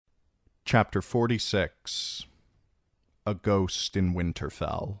Chapter 46. A Ghost in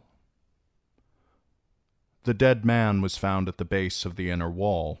Winterfell. The dead man was found at the base of the inner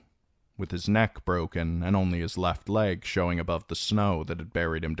wall, with his neck broken and only his left leg showing above the snow that had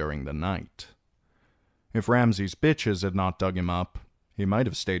buried him during the night. If Ramsay's bitches had not dug him up, he might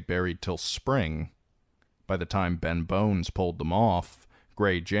have stayed buried till spring. By the time Ben Bones pulled them off,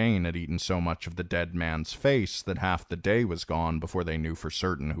 Grey Jane had eaten so much of the dead man's face that half the day was gone before they knew for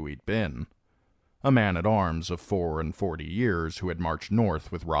certain who he'd been. A man-at-arms of 44 years who had marched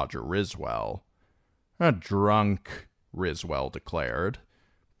north with Roger Riswell. "A drunk," Riswell declared.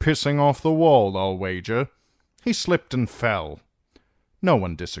 "Pissing off the wall, I'll wager. He slipped and fell." No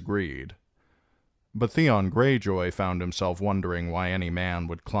one disagreed. But Theon Greyjoy found himself wondering why any man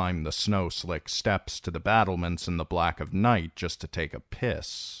would climb the snow-slick steps to the battlements in the black of night just to take a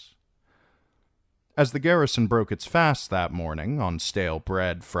piss. As the garrison broke its fast that morning on stale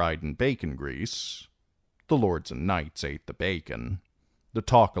bread fried in bacon grease, the lords and knights ate the bacon. The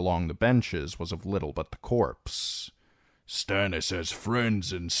talk along the benches was of little but the corpse. "Stannis has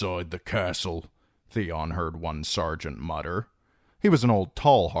friends inside the castle," Theon heard one sergeant mutter. He was an old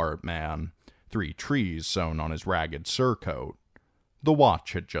tall-heart man, 3 trees sewn on his ragged surcoat. The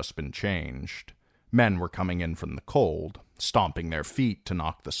watch had just been changed. Men were coming in from the cold, stomping their feet to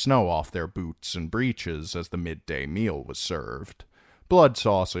knock the snow off their boots and breeches as the midday meal was served. Blood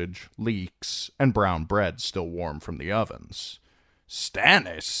sausage, leeks, and brown bread still warm from the ovens.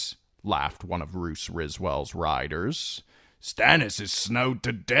 "Stannis?" laughed one of Roose Riswell's riders. "Stannis is snowed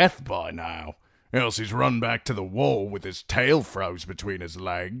to death by now, else he's run back to the wall with his tail froze between his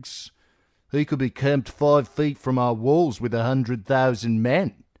legs." "He could be camped 5 feet from our walls with 100,000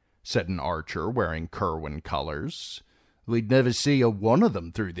 men," said an archer wearing Kerwin colors. "We'd never see a one of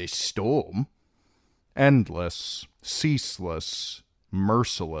them through this storm." Endless, ceaseless,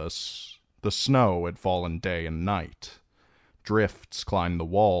 merciless, the snow had fallen day and night. Drifts climbed the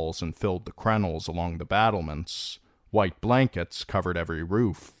walls and filled the crenels along the battlements. White blankets covered every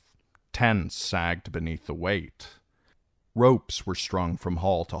roof. Tents sagged beneath the weight. Ropes were strung from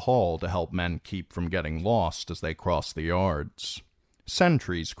hall to hall to help men keep from getting lost as they crossed the yards.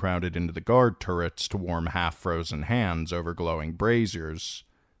 Sentries crowded into the guard turrets to warm half-frozen hands over glowing braziers,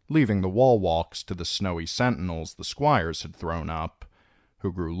 leaving the wall walks to the snowy sentinels the squires had thrown up,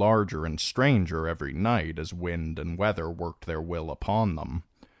 who grew larger and stranger every night as wind and weather worked their will upon them.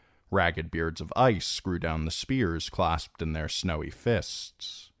 Ragged beards of ice grew down the spears clasped in their snowy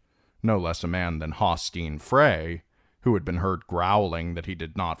fists. No less a man than Hostine Frey, who had been heard growling that he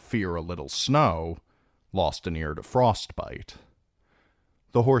did not fear a little snow, lost an ear to frostbite.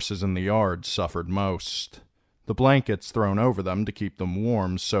 The horses in the yard suffered most. The blankets thrown over them to keep them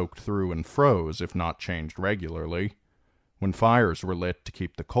warm soaked through and froze if not changed regularly. When fires were lit to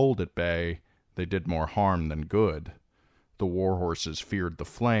keep the cold at bay, they did more harm than good. The war horses feared the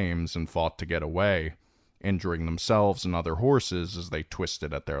flames and fought to get away, injuring themselves and other horses as they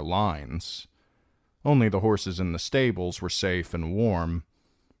twisted at their lines. Only the horses in the stables were safe and warm,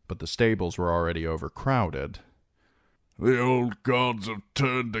 but the stables were already overcrowded. "The old gods have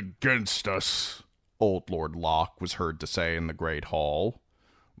turned against us," Old Lord Locke was heard to say in the great hall.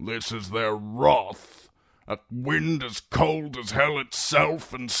 "This is their wrath, a wind as cold as hell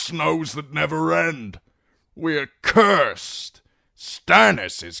itself and snows that never end. We are cursed.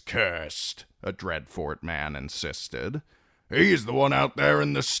 Stannis is cursed," a Dreadfort man insisted. "He is the one out there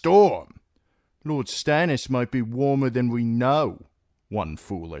in the storm." "Lord Stannis might be warmer than we know," one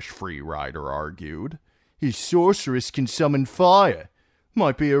foolish free rider argued. "His sorceress can summon fire.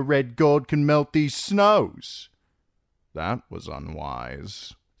 Might be a red god can melt these snows." That was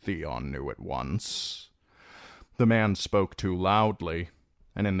unwise, Theon knew at once. The man spoke too loudly,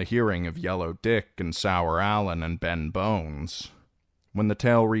 and in the hearing of Yellow Dick and Sour Allen and Ben Bones. When the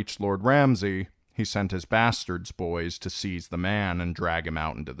tale reached Lord Ramsay, he sent his bastards boys to seize the man and drag him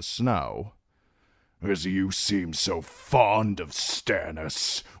out into the snow. "As you seem so fond of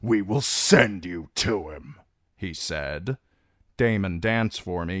Stannis, we will send you to him," he said. Damon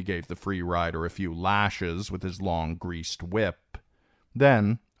Danceformy gave the free rider a few lashes with his long greased whip.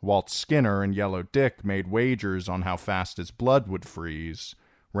 Then, Walt Skinner and Yellow Dick made wagers on how fast his blood would freeze,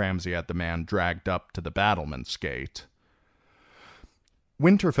 Ramsay had the man dragged up to the battlements gate.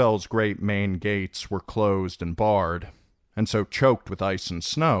 Winterfell's great main gates were closed and barred, and so choked with ice and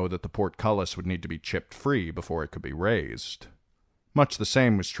snow that the portcullis would need to be chipped free before it could be raised. Much the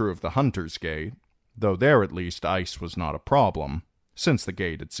same was true of the Hunter's Gate, though there at least ice was not a problem, since the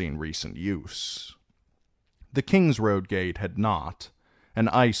gate had seen recent use. The King's Road Gate had not, and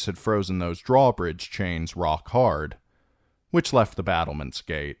ice had frozen those drawbridge chains rock hard, which left the battlements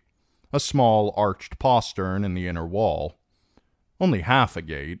gate, a small arched postern in the inner wall. Only half a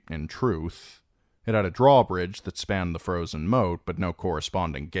gate, in truth. It had a drawbridge that spanned the frozen moat, but no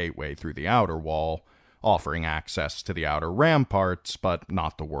corresponding gateway through the outer wall, offering access to the outer ramparts, but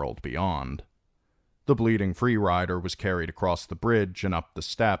not the world beyond. The bleeding free rider was carried across the bridge and up the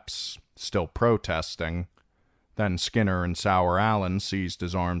steps, still protesting. Then Skinner and Sour Allen seized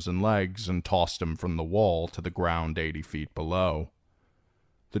his arms and legs and tossed him from the wall to the ground 80 feet below.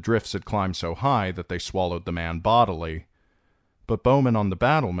 The drifts had climbed so high that they swallowed the man bodily, but bowmen on the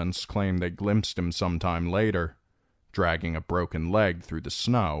battlements claimed they glimpsed him sometime later, dragging a broken leg through the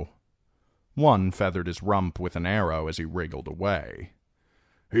snow. One feathered his rump with an arrow as he wriggled away.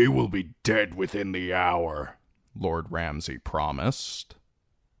 "He will be dead within the hour," Lord Ramsay promised.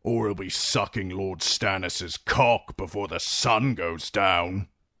 "Or he'll be sucking Lord Stannis's cock before the sun goes down,"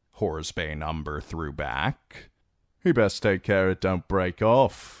 Horsebane Umber threw back. "He best take care it don't break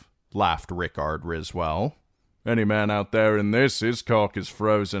off," laughed Rickard Riswell. "Any man out there in this, his cock is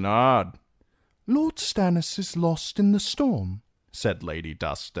frozen hard." "Lord Stannis is lost in the storm," said Lady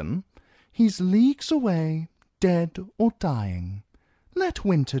Dustin. "He's leagues away, dead or dying. Let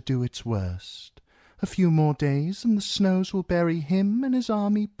winter do its worst. A few more days and the snows will bury him and his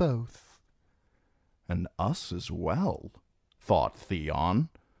army both." "And us as well," thought Theon,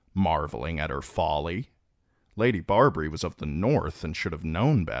 marveling at her folly. Lady Barbary was of the north and should have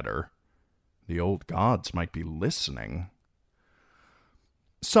known better. The old gods might be listening.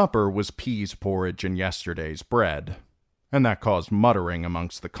 Supper was peas porridge and yesterday's bread, and that caused muttering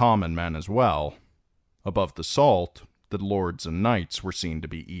amongst the common men as well. Above the salt, the lords and knights were seen to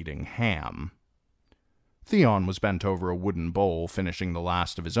be eating ham. Theon was bent over a wooden bowl, finishing the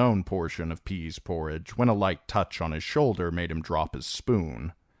last of his own portion of peas porridge, when a light touch on his shoulder made him drop his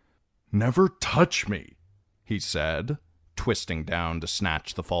spoon. "Never touch me," he said, twisting down to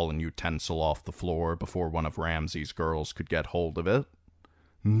snatch the fallen utensil off the floor before one of Ramsay's girls could get hold of it.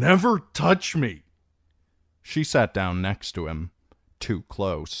 "Never touch me!" She sat down next to him, too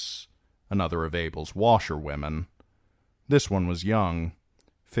close, another of Abel's washerwomen. This one was young,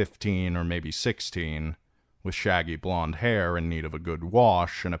 15 or maybe 16, with shaggy blonde hair in need of a good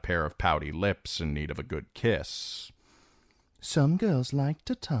wash and a pair of pouty lips in need of a good kiss. "Some girls like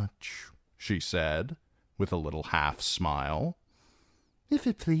to touch," she said, with a little half-smile. "If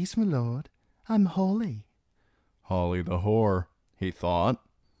it please my lord, I'm Holly." Holly the whore, he thought.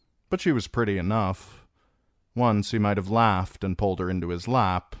 But she was pretty enough. Once he might have laughed and pulled her into his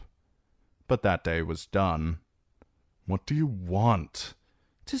lap. But that day was done. "What do you want?"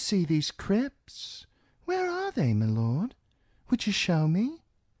 "To see these crypts. Where are they, my lord? Would you show me?"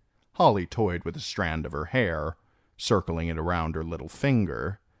 Holly toyed with a strand of her hair, circling it around her little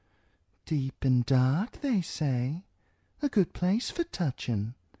finger. "Deep and dark, they say. A good place for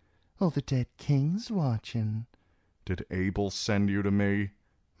touching. All the dead kings watching." "Did Abel send you to me?"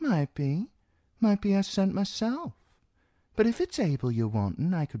 Might be I sent myself. But if it's Abel you're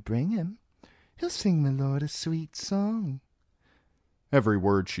wanting, I could bring him. He'll sing my lord a sweet song." Every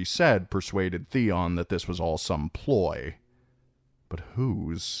word she said persuaded Theon that this was all some ploy. But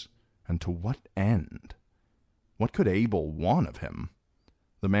whose, and to what end? What could Abel want of him?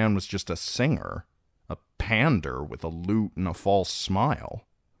 The man was just a singer, a pander with a lute and a false smile.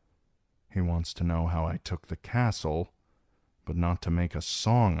 He wants to know how I took the castle, but not to make a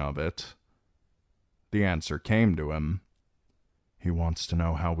song of it. The answer came to him. He wants to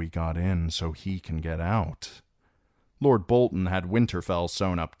know how we got in so he can get out. Lord Bolton had Winterfell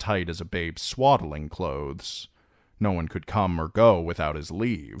sewn up tight as a babe's swaddling clothes. No one could come or go without his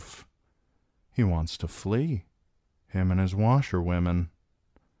leave. He wants to flee, him and his washerwomen.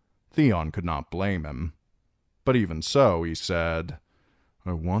 Theon could not blame him. But even so, he said,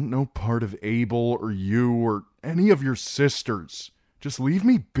 "I want no part of Abel or you or any of your sisters. Just leave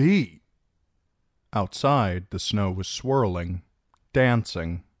me be." Outside, the snow was swirling,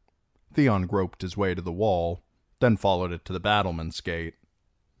 dancing. Theon groped his way to the wall, then followed it to the battlement's gate.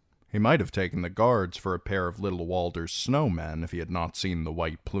 He might have taken the guards for a pair of little Walder's snowmen if he had not seen the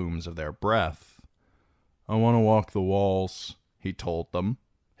white plumes of their breath. "I want to walk the walls," he told them,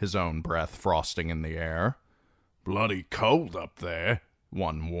 his own breath frosting in the air. "Bloody cold up there,"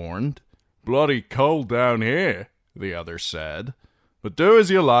 one warned. "Bloody cold down here," the other said. "But do as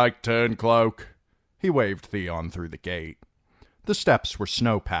you like, Turncloak." He waved Theon through the gate. The steps were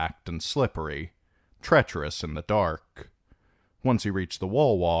snow-packed and slippery, treacherous in the dark. Once he reached the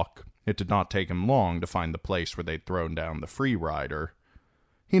wall walk, it did not take him long to find the place where they'd thrown down the free rider.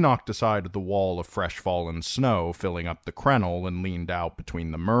 He knocked aside the wall of fresh-fallen snow filling up the crenel and leaned out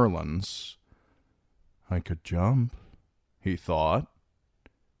between the merlons. "I could jump," he thought.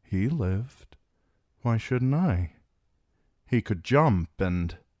 He lived. Why shouldn't I? He could jump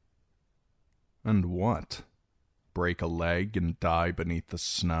and what? Break a leg and die beneath the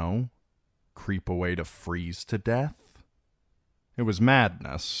snow? Creep away to freeze to death? It was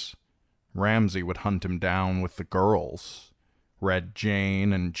madness. Ramsay would hunt him down with the girls. Red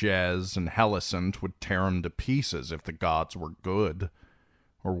Jane and Jez and Helicent would tear him to pieces if the gods were good.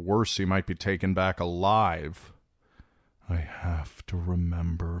 Or worse, he might be taken back alive. I have to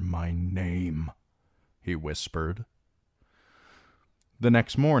remember my name, he whispered. The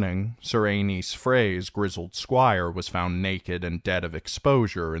next morning, Sir Aenys Frey's grizzled squire was found naked and dead of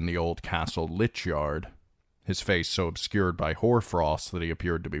exposure in the old castle lich-yard, his face so obscured by hoarfrost that he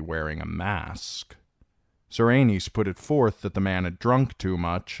appeared to be wearing a mask. Sir Aenys put it forth that the man had drunk too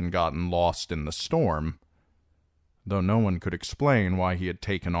much and gotten lost in the storm, though no one could explain why he had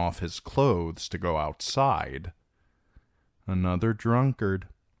taken off his clothes to go outside. Another drunkard,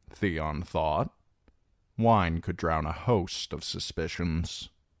 Theon thought. Wine could drown a host of suspicions.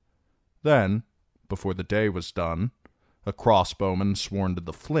 Then, before the day was done, a crossbowman sworn to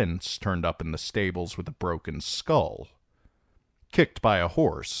the flints turned up in the stables with a broken skull. Kicked by a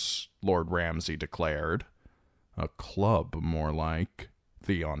horse, Lord Ramsay declared. A club, more like,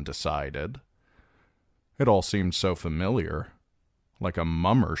 Theon decided. It all seemed so familiar, like a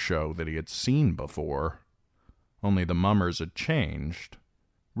mummer show that he had seen before. Only the mummers had changed.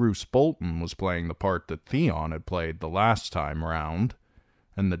 Roose Bolton was playing the part that Theon had played the last time round,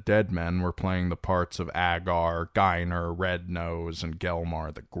 and the dead men were playing the parts of Agar, Gyner, Rednose, and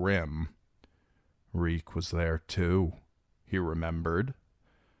Gelmar the Grim. Reek was there too, he remembered.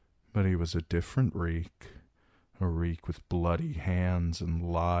 But he was a different Reek. A Reek with bloody hands and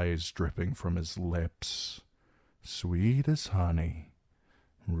lies dripping from his lips. Sweet as honey.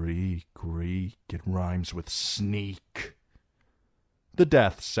 Reek, Reek, it rhymes with sneak. The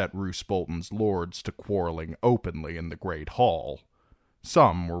death set Roose Bolton's lords to quarreling openly in the great hall.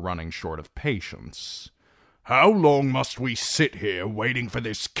 Some were running short of patience. How long must we sit here waiting for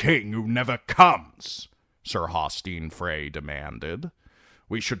this king who never comes? Sir Hostine Frey demanded.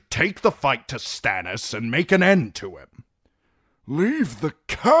 We should take the fight to Stannis and make an end to him. Leave the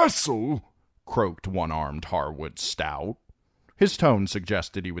castle? Croaked one-armed Harwood Stout. His tone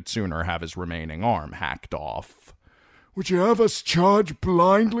suggested he would sooner have his remaining arm hacked off. Would you have us charge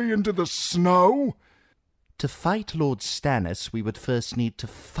blindly into the snow? To fight Lord Stannis, we would first need to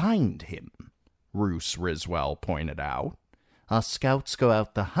find him, Roose Riswell pointed out. Our scouts go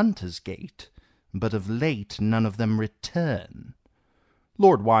out the Hunter's Gate, but of late none of them return.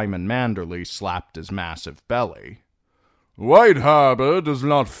 Lord Wyman Manderley slapped his massive belly. White Harbour does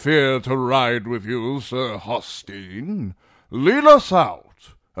not fear to ride with you, Sir Hostine. Lead us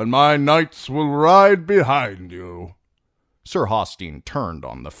out, and my knights will ride behind you. Sir Hostine turned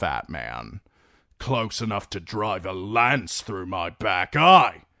on the fat man. Close enough to drive a lance through my back,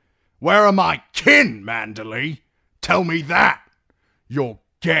 aye. Where are my kin, Manderley? Tell me that. Your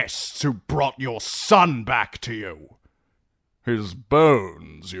guests who brought your son back to you. His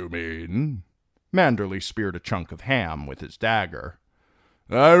bones, you mean? Manderley speared a chunk of ham with his dagger.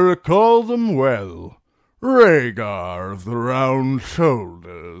 I recall them well. Rhaegar of the round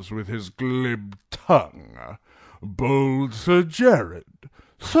shoulders with his glib tongue. Bold Sir Jared,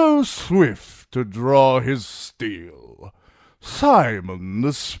 so swift to draw his steel. Simon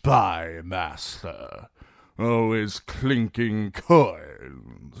the spy master, always clinking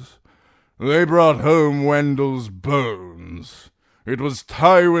coins. They brought home Wendell's bones. It was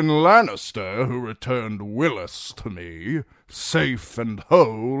Tywin Lannister who returned Willis to me, safe and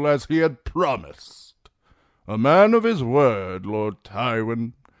whole as he had promised. A man of his word, Lord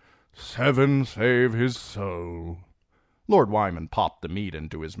Tywin. 7 save his soul. Lord Wyman popped the meat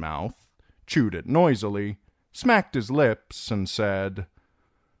into his mouth, chewed it noisily, smacked his lips, and said,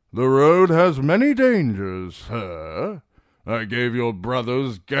 The road has many dangers, sir. I gave your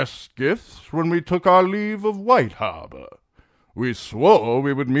brothers guest gifts when we took our leave of White Harbour. We swore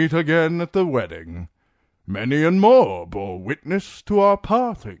we would meet again at the wedding. Many and more bore witness to our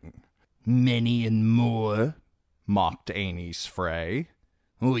parting. Many and more, mocked Aenys Frey.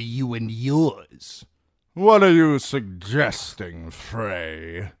 Or you and yours. What are you suggesting,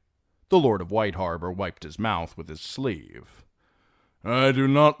 Frey? The Lord of White Harbour wiped his mouth with his sleeve. I do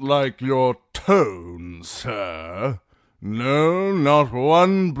not like your tone, sir. No, not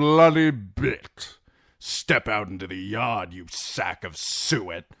one bloody bit. Step out into the yard, you sack of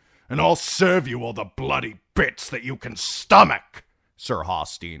suet, and I'll serve you all the bloody bits that you can stomach, Sir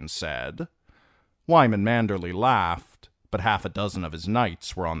Hostine said. Wyman Manderley laughed, but half a dozen of his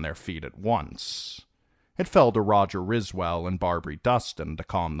knights were on their feet at once. it fell to Roger Riswell and Barbary Dustin to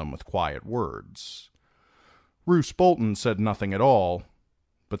calm them with quiet words. Roose Bolton said nothing at all,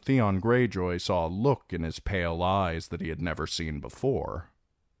 but Theon Greyjoy saw a look in his pale eyes that he had never seen before.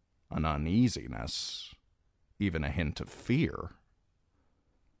 An uneasiness, even a hint of fear.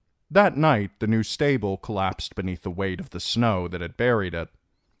 That night, the new stable collapsed beneath the weight of the snow that had buried it.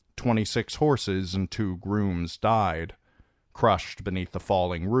 26 horses and 2 grooms died, crushed beneath the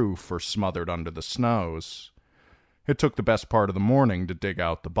falling roof or smothered under the snows. It took the best part of the morning to dig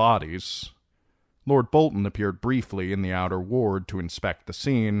out the bodies. Lord Bolton appeared briefly in the outer ward to inspect the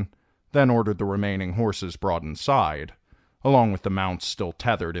scene, then ordered the remaining horses brought inside, along with the mounts still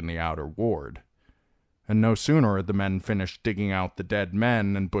tethered in the outer ward. And no sooner had the men finished digging out the dead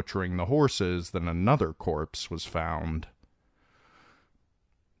men and butchering the horses than another corpse was found.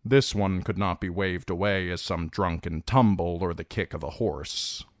 This one could not be waved away as some drunken tumble or the kick of a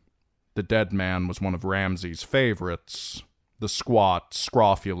horse. The dead man was one of Ramsay's favorites, the squat,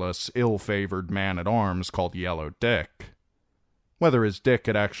 scrofulous, ill-favored man-at-arms called Yellow Dick. Whether his dick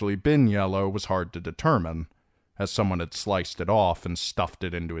had actually been yellow was hard to determine, as someone had sliced it off and stuffed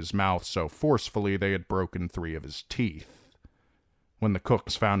it into his mouth so forcefully they had broken 3 of his teeth. When the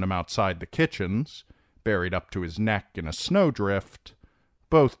cooks found him outside the kitchens, buried up to his neck in a snowdrift,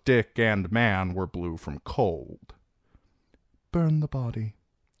 both Dick and man were blue from cold. "Burn the body,"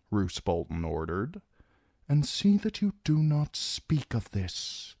 Roose Bolton ordered, "and see that you do not speak of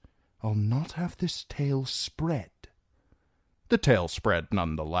this. I'll not have this tale spread." The tale spread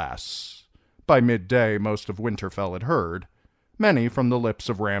nonetheless. By midday, most of Winterfell had heard, many from the lips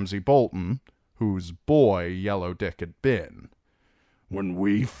of Ramsay Bolton, whose boy Yellow Dick had been. "When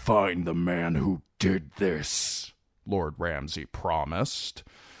we find the man who did this," Lord Ramsay promised,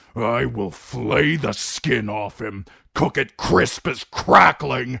 "I will flay the skin off him, cook it crisp as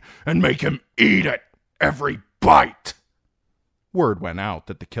crackling, and make him eat it, every bite." Word went out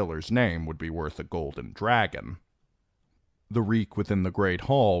that the killer's name would be worth a golden dragon. The reek within the great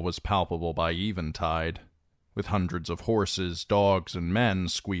hall was palpable by eventide. With hundreds of horses, dogs, and men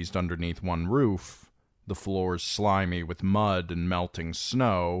squeezed underneath one roof, the floors slimy with mud and melting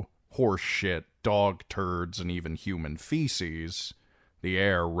snow, horse shit, dog turds, and even human feces, the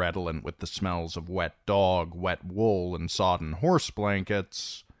air redolent with the smells of wet dog, wet wool, and sodden horse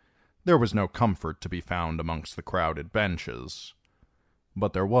blankets, there was no comfort to be found amongst the crowded benches.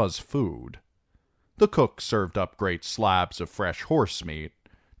 But there was food. The cook served up great slabs of fresh horse meat,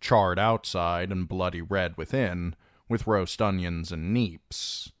 charred outside and bloody red within, with roast onions and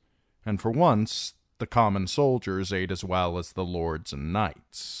neeps. And for once, the common soldiers ate as well as the lords and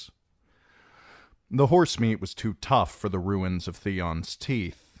knights. The horse meat was too tough for the ruins of Theon's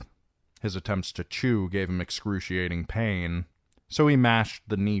teeth. His attempts to chew gave him excruciating pain, so he mashed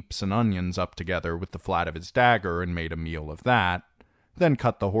the neeps and onions up together with the flat of his dagger and made a meal of that, then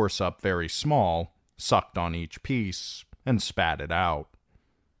cut the horse up very small, sucked on each piece, and spat it out.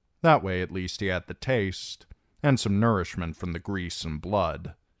 That way at least he had the taste, and some nourishment from the grease and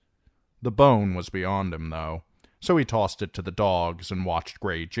blood. The bone was beyond him, though, so he tossed it to the dogs and watched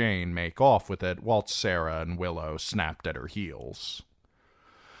Grey Jane make off with it whilst Sarah and Willow snapped at her heels.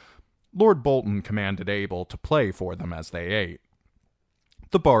 Lord Bolton commanded Abel to play for them as they ate.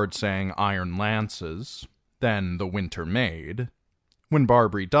 The bard sang Iron Lances, then The Winter Maid. When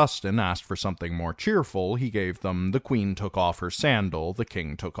Barbary Dustin asked for something more cheerful, he gave them The Queen Took Off Her Sandal, The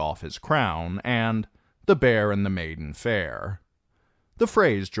King Took Off His Crown, and The Bear and the Maiden Fair. The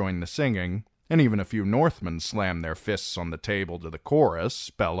Freys joined the singing, and even a few Northmen slammed their fists on the table to the chorus,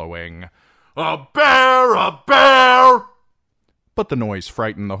 bellowing, "A bear! A bear!" But the noise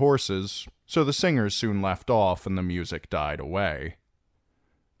frightened the horses, so the singers soon left off and the music died away.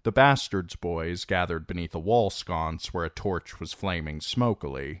 The bastards' boys gathered beneath a wall sconce where a torch was flaming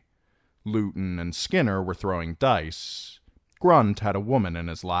smokily. Luton and Skinner were throwing dice. Grunt had a woman in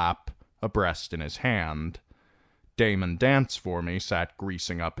his lap, a breast in his hand. Damon Dance-For-Me sat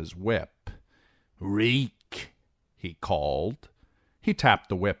greasing up his whip. "Reek," he called. He tapped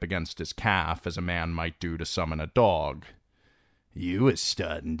the whip against his calf as a man might do to summon a dog. "You are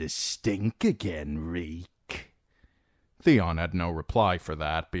starting to stink again, Reek." Theon had no reply for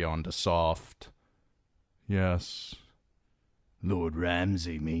that beyond a soft, "Yes." "Lord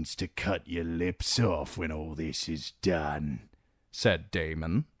Ramsay means to cut your lips off when all this is done," said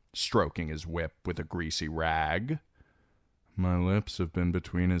Damon, stroking his whip with a greasy rag. "My lips have been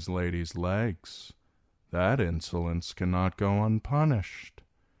between his lady's legs. That insolence cannot go unpunished."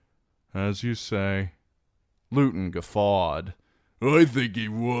 "As you say." Luton guffawed. "I think he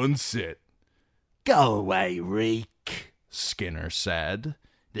wants it." "Go away, Reek," Skinner said.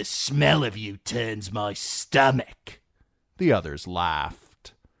 The smell of you turns my stomach. The others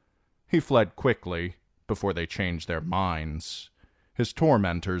laughed. He fled quickly, before they changed their minds. His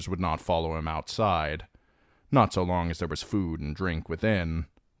tormentors would not follow him outside, not so long as there was food and drink within,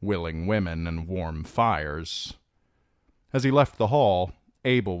 willing women and warm fires. As he left the hall,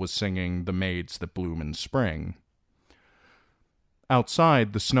 Abel was singing The Maids That Bloom in Spring.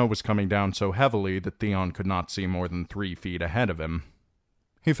 Outside, the snow was coming down so heavily that Theon could not see more than 3 feet ahead of him.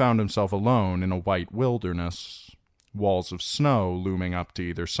 He found himself alone in a white wilderness, walls of snow looming up to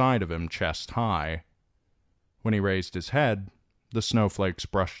either side of him chest high. When he raised his head, the snowflakes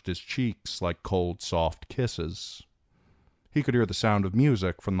brushed his cheeks like cold, soft kisses. He could hear the sound of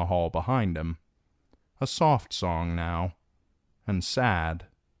music from the hall behind him. A soft song now, and sad.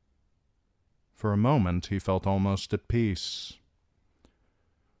 For a moment he felt almost at peace.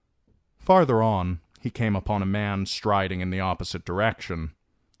 Farther on, he came upon a man striding in the opposite direction,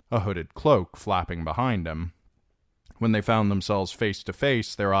 a hooded cloak flapping behind him. When they found themselves face to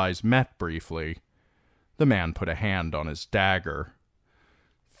face, their eyes met briefly. The man put a hand on his dagger.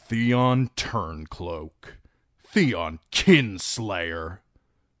 Theon Turncloak. Theon Kinslayer.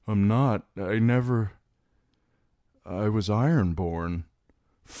 I'm not. I was Ironborn.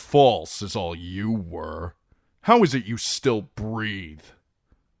 False is all you were. How is it you still breathe?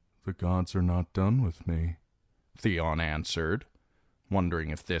 The gods are not done with me, Theon answered, wondering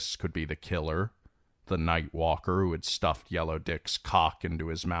if this could be the killer, the night walker who had stuffed Yellow Dick's cock into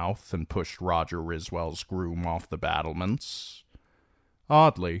his mouth and pushed Roger Riswell's groom off the battlements.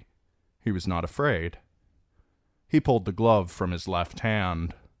 Oddly, he was not afraid. He pulled the glove from his left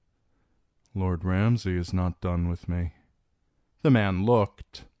hand. Lord Ramsay is not done with me. The man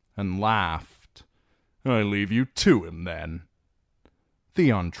looked and laughed. I leave you to him, then.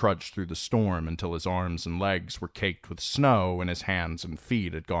 Theon trudged through the storm until his arms and legs were caked with snow and his hands and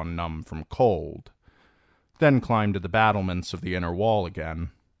feet had gone numb from cold, then climbed to the battlements of the inner wall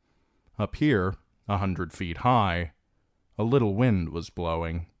again. Up here, 100 feet high, a little wind was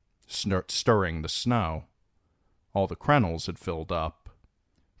blowing, stirring the snow. All the crenels had filled up.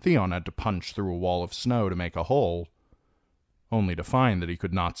 Theon had to punch through a wall of snow to make a hole, only to find that he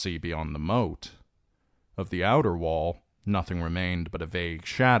could not see beyond the moat. Of the outer wall, nothing remained but a vague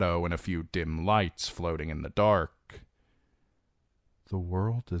shadow and a few dim lights floating in the dark. The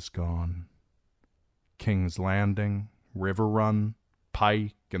world is gone. King's Landing, River Run,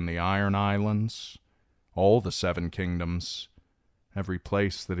 Pike, and the Iron Islands, all the 7 kingdoms, every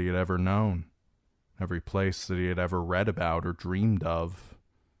place that he had ever known, every place that he had ever read about or dreamed of,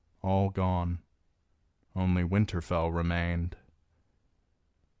 all gone. Only Winterfell remained.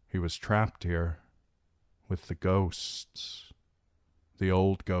 He was trapped here, with the ghosts, the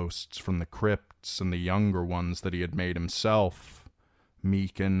old ghosts from the crypts and the younger ones that he had made himself,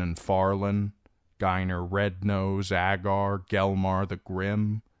 Meekin and Farlan, Gyner Rednose, Agar, Gelmar the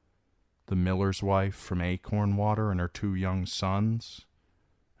Grim, the miller's wife from Acornwater and her 2 young sons,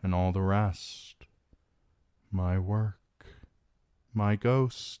 and all the rest. My work, my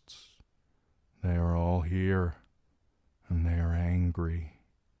ghosts, they are all here, and they are angry.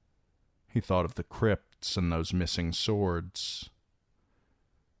 He thought of the crypts and those missing swords.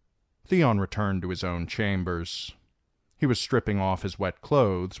 Theon returned to his own chambers. He was stripping off his wet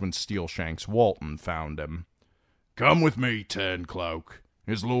clothes when Steelshanks Walton found him. Come with me, Turncloak.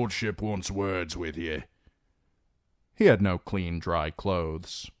 His lordship wants words with you. He had no clean, dry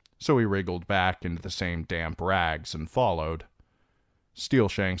clothes, so he wriggled back into the same damp rags and followed.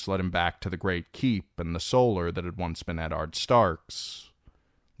 Steelshanks led him back to the great keep and the solar that had once been Eddard Stark's.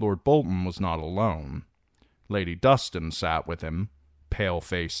 Lord Bolton was not alone. Lady Dustin sat with him,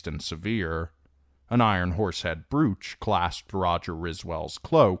 pale-faced and severe. An iron horse-head brooch clasped Roger Riswell's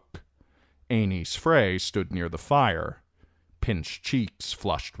cloak. Aenys Frey stood near the fire, pinched cheeks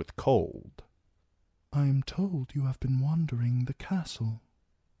flushed with cold. I am told you have been wandering the castle,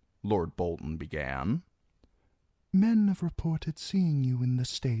 Lord Bolton began. Men have reported seeing you in the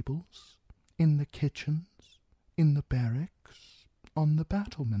stables, in the kitchens, in the barracks, on the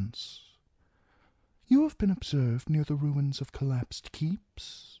battlements. You have been observed near the ruins of collapsed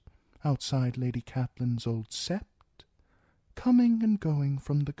keeps, outside Lady Catelyn's old sept, coming and going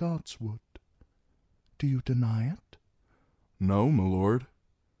from the Godswood. Do you deny it? No, my lord.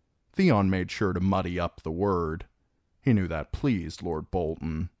 Theon made sure to muddy up the word. He knew that pleased Lord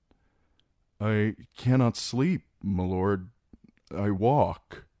Bolton. I cannot sleep, my lord. I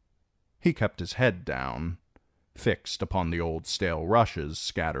walk. He kept his head down, fixed upon the old stale rushes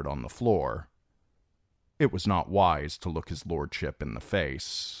scattered on the floor. It was not wise to look his lordship in the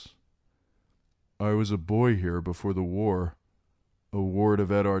face. I was a boy here before the war. A ward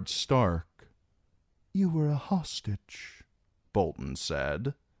of Eddard Stark. You were a hostage, Bolton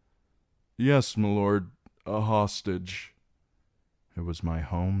said. Yes, my lord, a hostage. It was my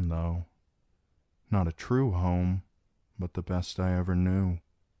home, though. Not a true home, but the best I ever knew.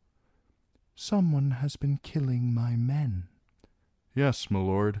 Someone has been killing my men. Yes, my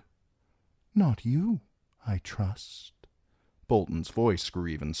lord. Not you, I trust. Bolton's voice grew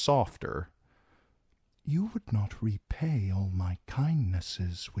even softer. You would not repay all my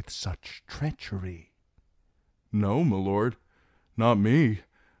kindnesses with such treachery. No, my lord, not me.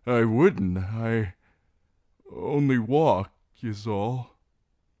 I wouldn't. I only walk, is all.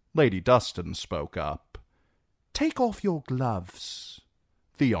 Lady Dustin spoke up. Take off your gloves.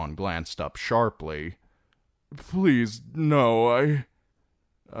 Theon glanced up sharply. Please, no,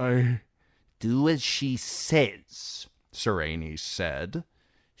 I... Do as she says, Sir Aenys said.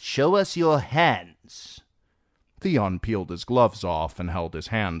 Show us your hands. Theon peeled his gloves off and held his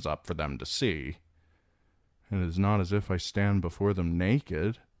hands up for them to see. It is not as if I stand before them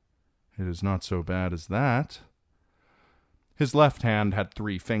naked. It is not so bad as that. His left hand had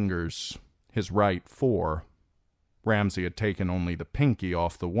 3 fingers, his right 4. Ramsay had taken only the pinky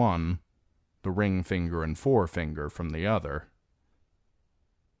off the one, the ring finger and forefinger from the other.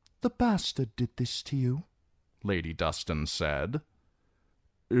 The bastard did this to you, Lady Dustin said.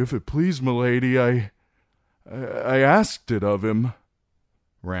 If it please, milady, I asked it of him.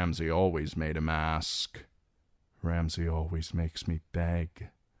 Ramsay always made him ask. Ramsay always makes me beg.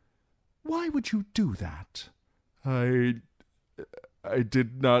 Why would you do that? I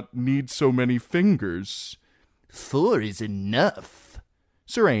did not need so many fingers. 4 is enough.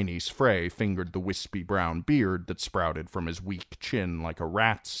 Sir Aenys Frey fingered the wispy brown beard that sprouted from his weak chin like a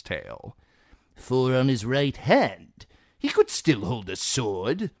rat's tail. 4 on his right hand. He could still hold a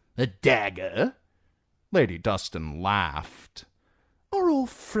sword, a dagger. Lady Dustin laughed. Are all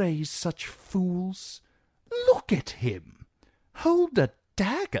Freys such fools? Look at him. Hold a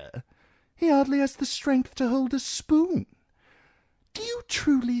dagger? He hardly has the strength to hold a spoon. Do you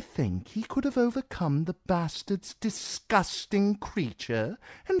truly think he could have overcome the bastard's disgusting creature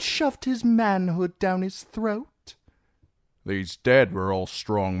and shoved his manhood down his throat? These dead were all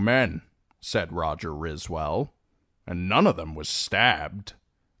strong men, said Roger Riswell, and none of them was stabbed.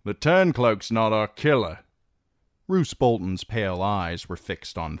 The Turncloak's not our killer. Roose Bolton's pale eyes were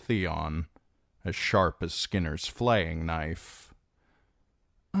fixed on Theon, as sharp as Skinner's flaying knife.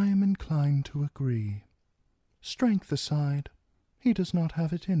 I am inclined to agree. Strength aside, he does not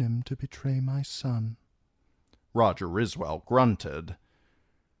have it in him to betray my son. Roger Riswell grunted.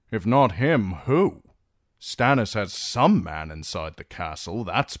 If not him, who? Stannis has some man inside the castle,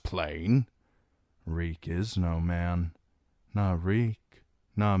 that's plain. Reek is no man. Not Reek,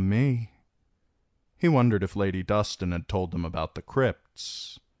 not me. He wondered if Lady Dustin had told them about the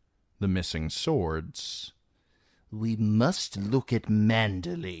crypts, the missing swords. We must look at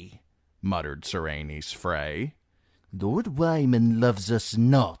Manderley, muttered Sir Aenys Frey. Lord Wyman loves us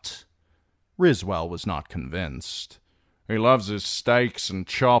not. Riswell was not convinced. He loves his steaks and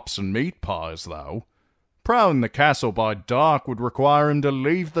chops and meat pies, though. Prowling the castle by dark would require him to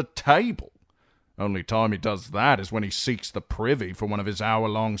leave the table. Only time he does that is when he seeks the privy for one of his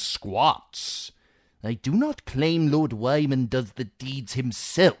hour-long squats. I do not claim Lord Wyman does the deeds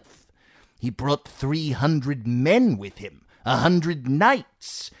himself. He brought 300 men with him, 100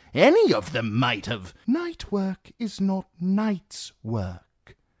 knights. Any of them might have... Night work is not night's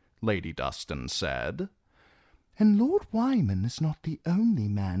work, Lady Dustin said. And Lord Wyman is not the only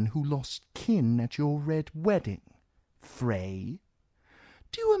man who lost kin at your red wedding, Frey.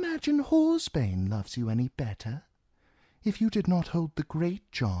 Do you imagine Horsebane loves you any better? If you did not hold the Great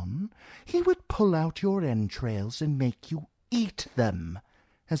John, he would pull out your entrails and make you eat them,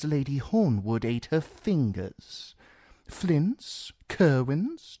 as Lady Hornwood ate her fingers. Flints,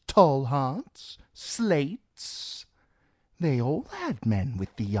 Kerwins, Tallhearts, Slates. They all had men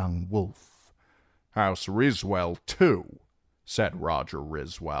with the young wolf. House Riswell, too, said Roger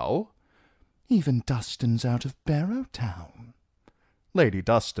Riswell. Even Dustin's out of Barrowtown. Lady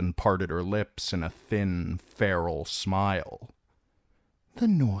Dustin parted her lips in a thin, feral smile. The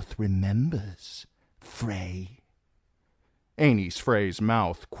North remembers, Frey. Aenys Frey's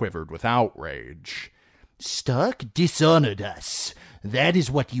mouth quivered with outrage. Stark dishonoured us. That is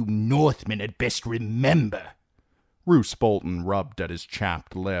what you Northmen had best remember. Roose Bolton rubbed at his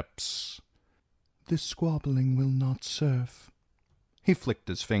chapped lips. This squabbling will not serve. He flicked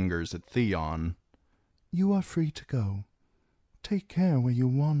his fingers at Theon. You are free to go. Take care where you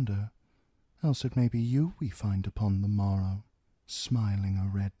wander, else it may be you we find upon the morrow, smiling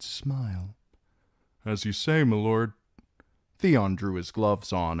a red smile. As you say, my lord. Theon drew his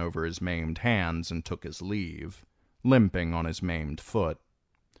gloves on over his maimed hands and took his leave, limping on his maimed foot.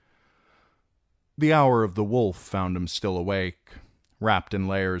 The hour of the wolf found him still awake, wrapped in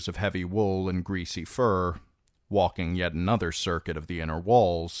layers of heavy wool and greasy fur, walking yet another circuit of the inner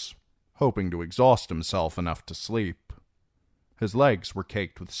walls, hoping to exhaust himself enough to sleep. His legs were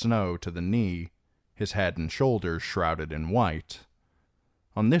caked with snow to the knee, his head and shoulders shrouded in white.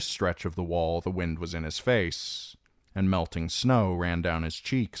 On this stretch of the wall the wind was in his face, and melting snow ran down his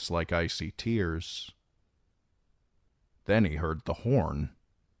cheeks like icy tears. Then he heard the horn.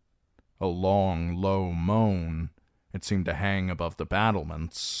 A long, low moan. It seemed to hang above the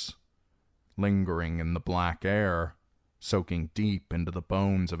battlements, lingering in the black air, soaking deep into the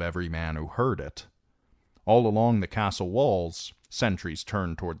bones of every man who heard it. All along the castle walls, sentries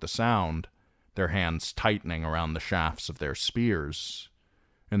turned toward the sound, their hands tightening around the shafts of their spears.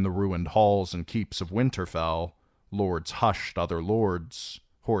 In the ruined halls and keeps of Winterfell, lords hushed other lords,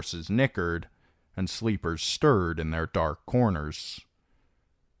 horses nickered, and sleepers stirred in their dark corners.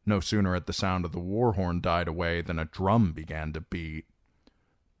 No sooner had the sound of the war horn died away than a drum began to beat.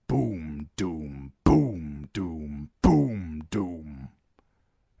 Boom, doom, boom, doom, boom, doom.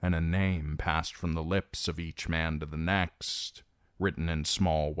 And a name passed from the lips of each man to the next, written in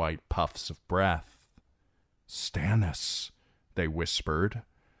small white puffs of breath. Stannis, they whispered.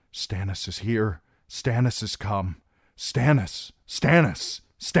 Stannis is here. Stannis has come. Stannis! Stannis!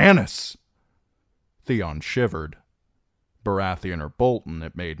 Stannis! Theon shivered. Baratheon or Bolton,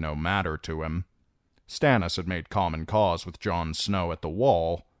 it made no matter to him. Stannis had made common cause with Jon Snow at the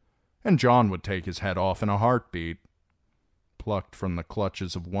wall, and Jon would take his head off in a heartbeat. Plucked from the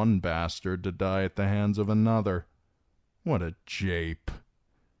clutches of one bastard to die at the hands of another. What a jape.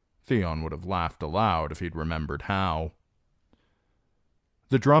 Theon would have laughed aloud if he'd remembered how.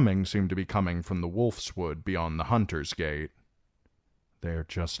 The drumming seemed to be coming from the Wolf's Wood beyond the Hunter's Gate. They're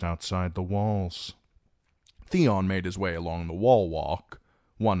just outside the walls. Theon made his way along the wall walk,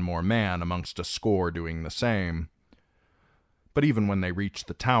 one more man amongst a score doing the same. But even when they reached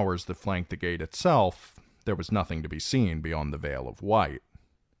the towers that flanked the gate itself, there was nothing to be seen beyond the veil of white.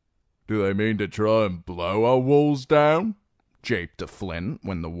 Do they mean to try and blow our walls down? Japed a Flint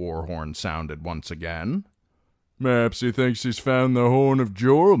when the war horn sounded once again. Perhaps he thinks he's found the horn of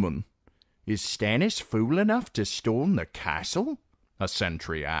Joramun. Is Stannis fool enough to storm the castle? A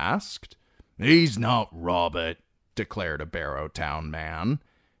sentry asked. He's not Robert, declared a Barrowtown man.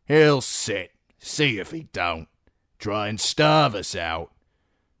 He'll sit, see if he don't. Try and starve us out.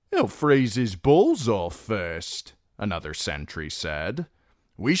 He'll freeze his balls off first, another sentry said.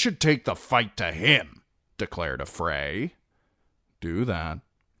 We should take the fight to him, declared a Frey. Do that,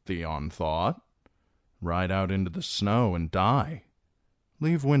 Theon thought. Ride out into the snow and die.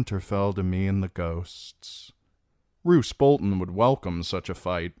 Leave Winterfell to me and the ghosts. Roose Bolton would welcome such a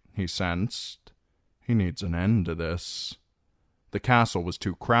fight, he sensed. He needs an end to this. The castle was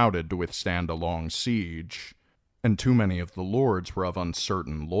too crowded to withstand a long siege, and too many of the lords were of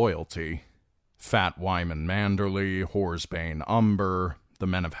uncertain loyalty. Fat Wyman Manderly, Horsebane Umber, the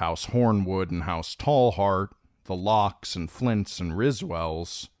men of House Hornwood and House Tallheart, the Locks and Flints and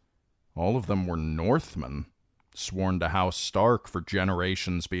Riswells, all of them were Northmen, sworn to House Stark for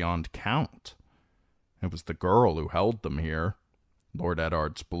generations beyond count. It was the girl who held them here, Lord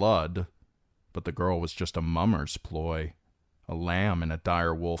Eddard's blood, but the girl was just a mummer's ploy, a lamb in a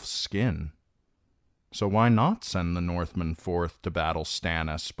dire wolf's skin. So why not send the Northmen forth to battle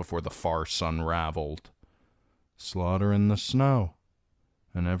Stannis before the farce unraveled? Slaughter in the snow,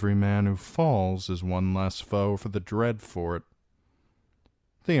 and every man who falls is one less foe for the Dreadfort.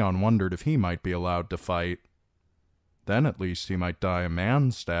 Theon wondered if he might be allowed to fight. Then at least he might die a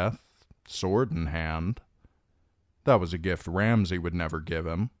man's death, sword in hand. That was a gift Ramsay would never give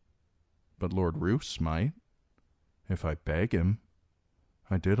him. But Lord Roose might. If I beg him.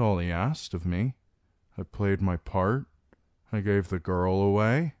 I did all he asked of me. I played my part. I gave the girl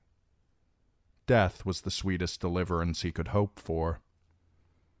away. Death was the sweetest deliverance he could hope for.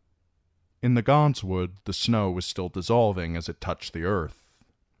 In the Godswood, the snow was still dissolving as it touched the earth.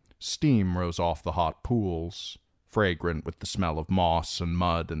 Steam rose off the hot pools, fragrant with the smell of moss and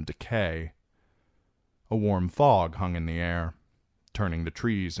mud and decay. A warm fog hung in the air, turning the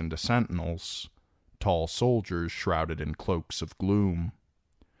trees into sentinels, tall soldiers shrouded in cloaks of gloom.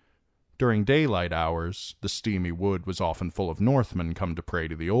 During daylight hours, the steamy wood was often full of Northmen come to pray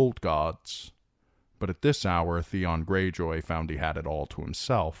to the old gods, but at this hour Theon Greyjoy found he had it all to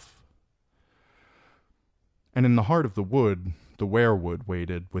himself. And in the heart of the wood, the weirwood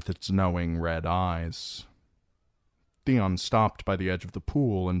waited with its knowing red eyes. Theon stopped by the edge of the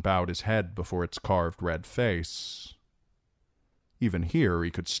pool and bowed his head before its carved red face. Even here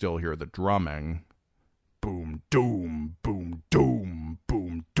he could still hear the drumming. Boom, doom, boom, doom,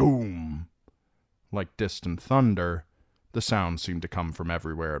 boom, doom. Like distant thunder, the sound seemed to come from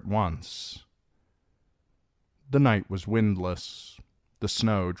everywhere at once. The night was windless, the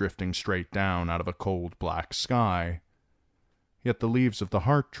snow drifting straight down out of a cold black sky. Yet the leaves of the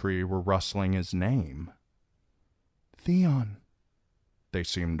heart tree were rustling his name. Theon, they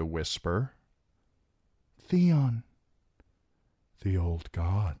seemed to whisper. Theon. The old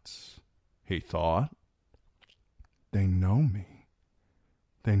gods, he thought. They know me.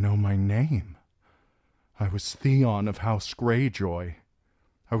 They know my name. I was Theon of House Greyjoy.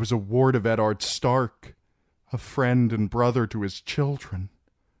 I was a ward of Eddard Stark, a friend and brother to his children.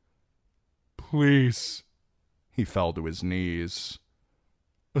 Please. He fell to his knees.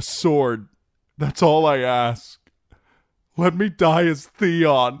 A sword, that's all I ask. Let me die as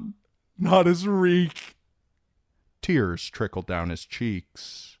Theon, not as Reek. Tears trickled down his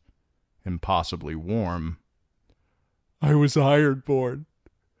cheeks, impossibly warm. I was Ironborn,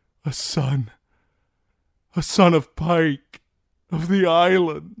 a son of Pike, of the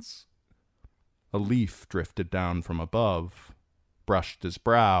islands. A leaf drifted down from above, brushed his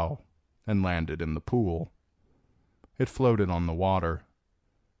brow, and landed in the pool. It floated on the water,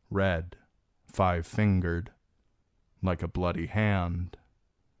 red, 5-fingered, like a bloody hand.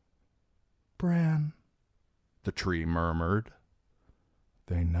 Bran, the tree murmured.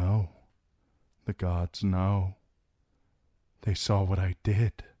 They know. The gods know. They saw what I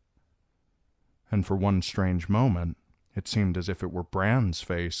did. And for one strange moment, it seemed as if it were Bran's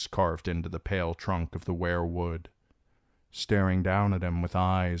face carved into the pale trunk of the weirwood, staring down at him with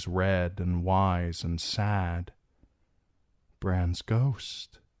eyes red and wise and sad. Bran's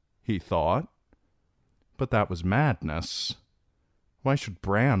ghost, he thought. But that was madness. Why should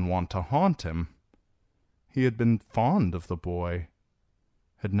Bran want to haunt him? He had been fond of the boy,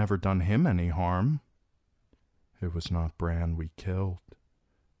 had never done him any harm. It was not Bran we killed.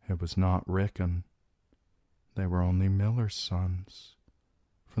 It was not Rickon. They were only miller's sons,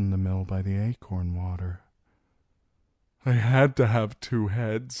 from the mill by the acorn water. I had to have 2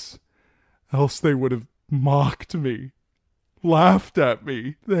 heads, else they would have mocked me, laughed at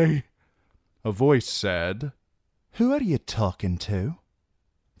me. A voice said, "Who are you talking to?"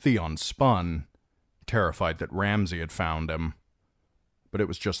 Theon spun, terrified that Ramsay had found him. But it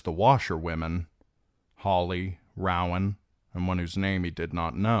was just the washerwomen, Holly, Rowan, and one whose name he did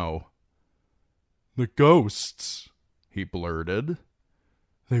not know. The ghosts, he blurted.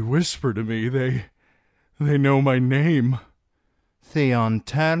 They whisper to me. They know my name. Theon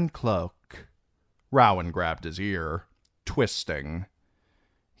Turncloak. Rowan grabbed his ear, twisting.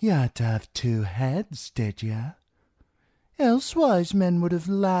 You had to have 2 heads, did you? Else wise men would have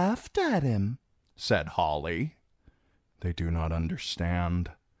laughed at him, said Holly. They do not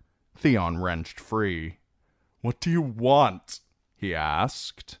understand. Theon wrenched free. What do you want? He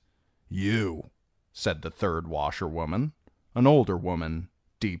asked. You, said the third washerwoman, an older woman,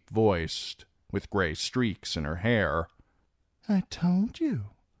 deep-voiced, with gray streaks in her hair. I told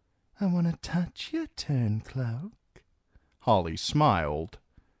you. I want to touch you, Turncloak. Holly smiled.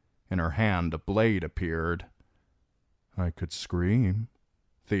 In her hand a blade appeared. I could scream,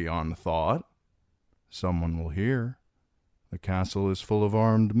 Theon thought. Someone will hear. The castle is full of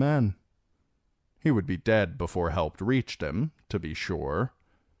armed men. He would be dead before help reached him, to be sure,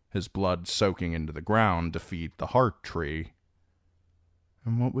 his blood soaking into the ground to feed the heart tree.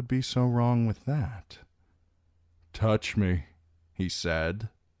 And what would be so wrong with that? Touch me, he said.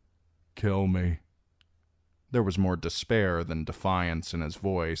 Kill me. There was more despair than defiance in his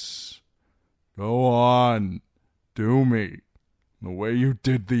voice. Go on. Do me. The way you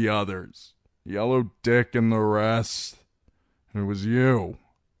did the others. Yellow Dick and the rest. It was you.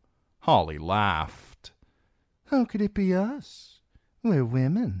 Holly laughed. How could it be us? We're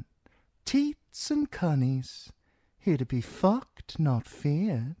women. Teats and cunnies. Here to be fucked, not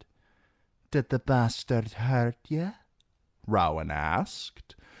feared. Did the bastard hurt ye? Rowan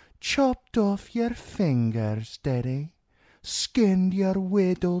asked. Chopped off your fingers, did he? Skinned your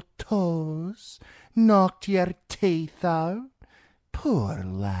widow toes? Knocked your teeth out? Poor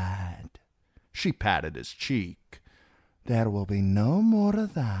lad. She patted his cheek. There will be no more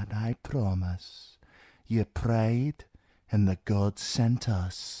of that, I promise. You prayed, and the gods sent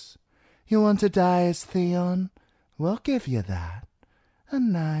us. You want to die as Theon? We'll give you that. A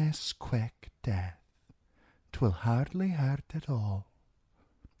nice, quick death. 'Twill hardly hurt at all.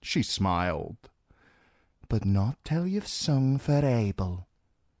 She smiled. But not till you've sung for Abel.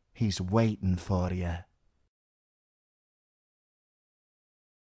 He's waiting for you.